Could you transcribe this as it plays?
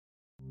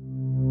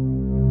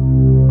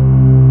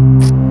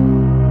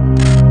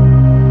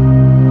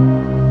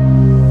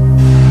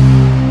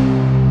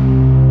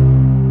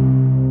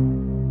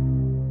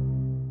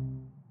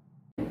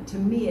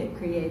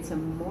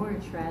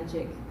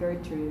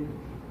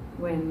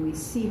when we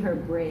see her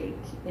break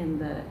in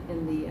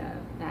the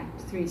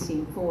Act 3,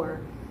 Scene 4,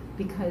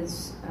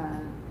 because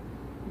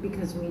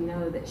we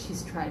know that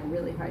she's tried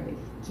really hard to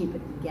keep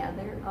it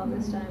together all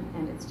this time,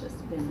 and it's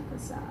just been a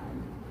facade.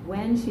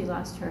 When she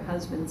lost her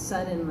husband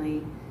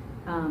suddenly,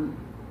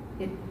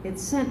 it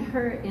sent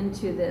her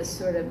into this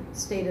sort of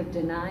state of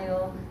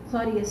denial.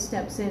 Claudia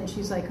steps in.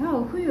 She's like,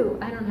 oh, whew,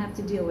 I don't have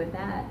to deal with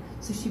that.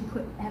 So she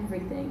put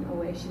everything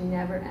away. She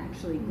never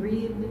actually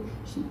grieved.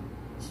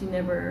 She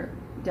never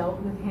dealt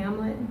with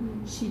Hamlet.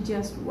 She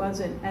just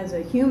wasn't, as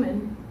a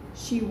human,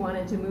 she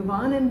wanted to move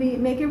on and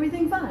make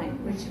everything fine,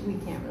 which we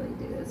can't really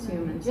do as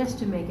humans. Just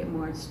to make it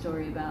more a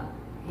story about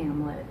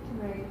Hamlet,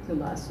 who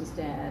lost his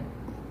dad,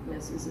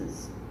 misses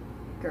his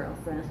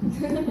girlfriend,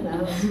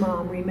 his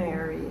mom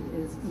remarried,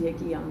 his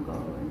Yicky uncle,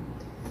 and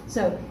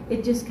so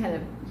it just kind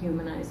of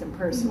humanized and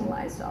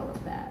personalized all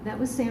of that. That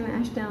was Sam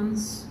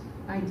Ashdown's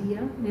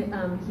idea.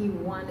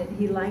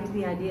 He liked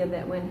the idea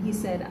that when he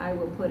said, I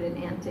will put an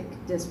antic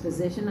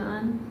disposition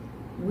on,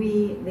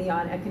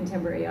 a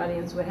contemporary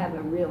audience would have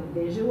a real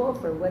visual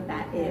for what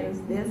that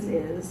is.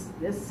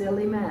 This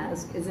silly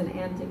mask is an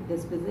antic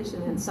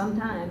disposition, and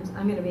sometimes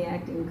I'm going to be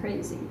acting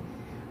crazy.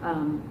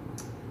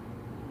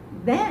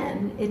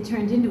 Then it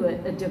turned into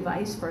a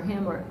device for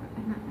him,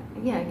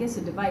 I guess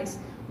a device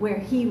where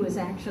he was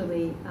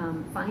actually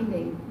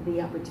finding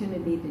the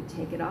opportunity to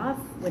take it off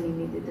when he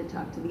needed to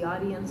talk to the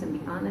audience and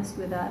be honest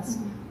with us,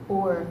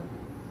 or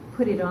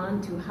put it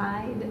on to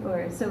hide,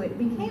 so it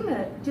became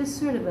just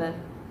sort of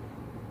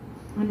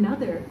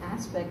another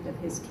aspect of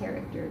his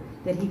character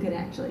that he could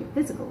actually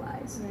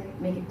physicalize,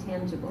 make it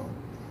tangible.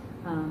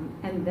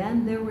 And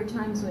then there were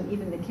times when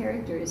even the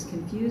character is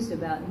confused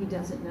about, he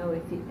doesn't know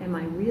am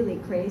I really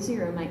crazy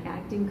or am I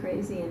acting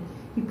crazy, and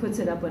he puts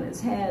it up on his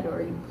head,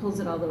 or he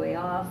pulls it all the way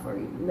off, or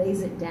he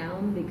lays it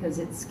down because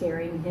it's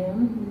scaring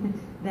him.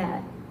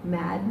 That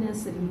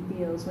madness that he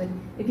feels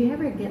if you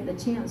ever get the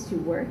chance to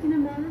work in a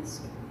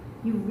mask,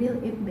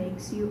 it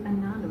makes you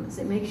anonymous.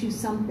 It makes you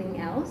something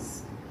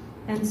else.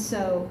 And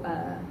so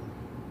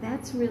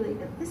that's really,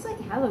 it's like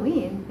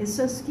Halloween is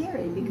so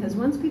scary because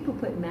once people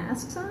put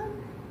masks on,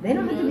 they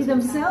don't have to be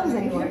themselves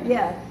anymore.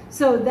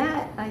 So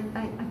that, I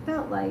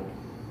felt like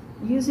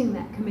using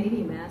that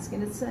comedy mask,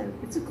 and it's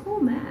a cool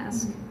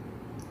mask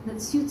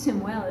that suits him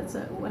well. It's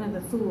one of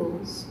the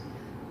fools.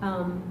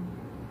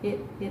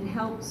 It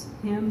helps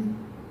him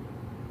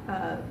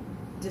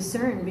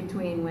discern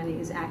between when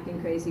he's acting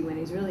crazy, when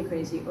he's really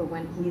crazy, or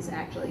when he's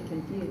actually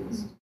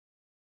confused.